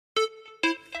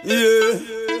Yeah,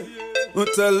 we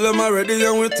tell them already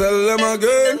and we tell them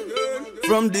again.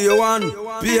 From day one,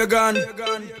 pagan,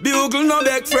 Bugle no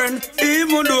big friend.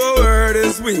 Even though a word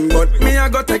is win, but me I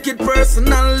go take it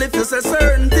personal if you say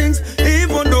certain things.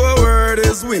 Even though a word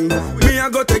is win, me I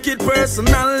go take it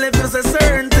personal if you say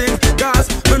certain things. Cause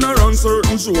me no run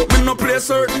certain show, me no play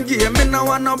certain game. Me no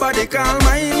want nobody call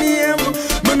my name.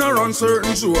 Me no run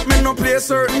certain show, me no play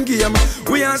certain game.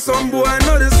 We and some boy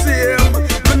know the same.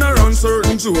 Me no run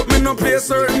certain show, me no play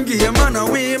certain game.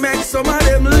 And we make some of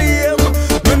them lame.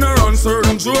 Me no run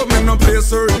certain joke, me no play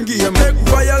certain game. Make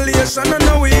violation and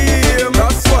no aim.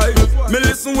 That's why me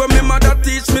listen when me mother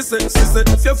teach me. Say, she say,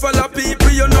 if you follow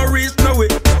people, you no reach no way.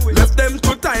 Left them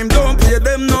to time, don't pay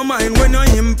them no mind. When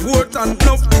you're important,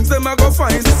 enough things them a go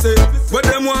find. She say, but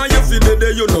them want you feel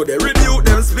the you know they rebuke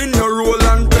them, spin your roll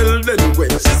and tell them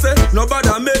when. She say,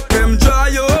 nobody make them dry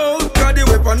you out. Cause the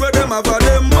weapon where them have a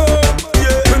them out.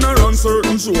 Yeah, me no run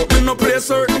certain joke, me no play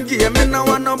certain game. Me no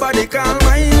want nobody call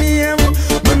my name.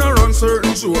 Me no run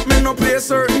certain joke, me no play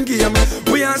certain game.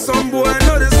 We and some boy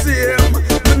know the same.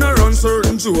 Me no run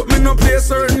certain joke, me no play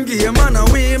certain game. And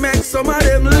we make some of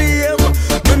them lame.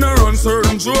 Me no run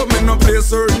certain joke, me no play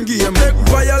certain game. Make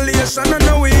violation and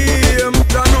no aim.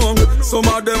 I know some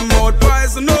of them out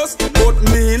poisonous, but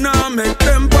me nah make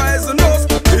them poisonous.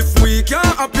 If we can't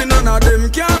happen, none of them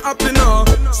can't happen now.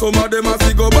 Some of them have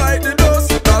to go bite the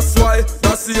dust. That's why,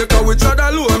 that's the cause we trod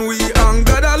alone. We and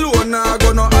God alone, nah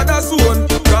go no other zone.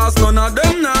 Cause none of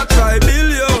them nah try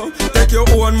bill you. Take your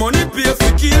own money, pay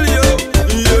for kill you.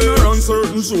 Yeah, no run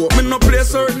certain show, me no play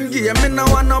certain game. Me no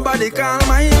want nobody call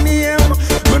my name.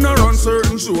 Me no run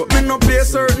certain show, me no play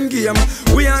certain game.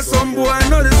 We and some boy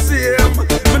know the same.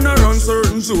 Me no run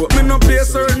certain show, me no play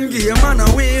certain game.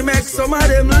 And we make some of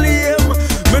them lame.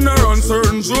 Me no run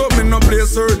certain show, me no play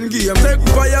certain game. Take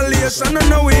violation and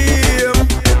no aim.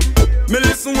 Me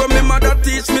listen when me mother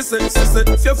teach me. Say, she say,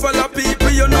 if you follow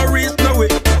people, you no reach no way.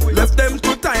 Left them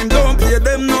to time, don't pay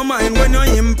them no mind. When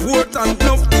you're important,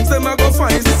 enough things them a go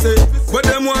find. She say, but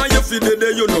them want you feel the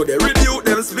day, you know they rebuke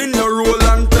them, spin your roll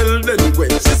and tell them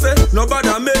when. She say,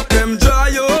 nobody make them dry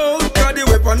you out. Cause the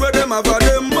weapon where them have a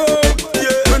them out.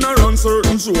 Yeah, me no run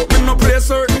certain show, me no play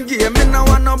certain game. Me no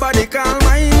want nobody call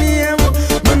my name.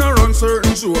 Me no run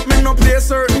certain show, me no play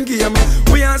certain game.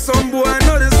 We and some boy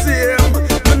know the same.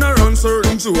 Me no run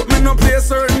certain joke, me no play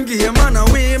certain game. And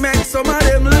we make some of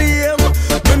them lame.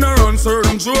 Me no run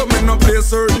certain joke, me no play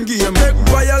certain game. Make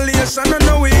violation and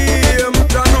no aim.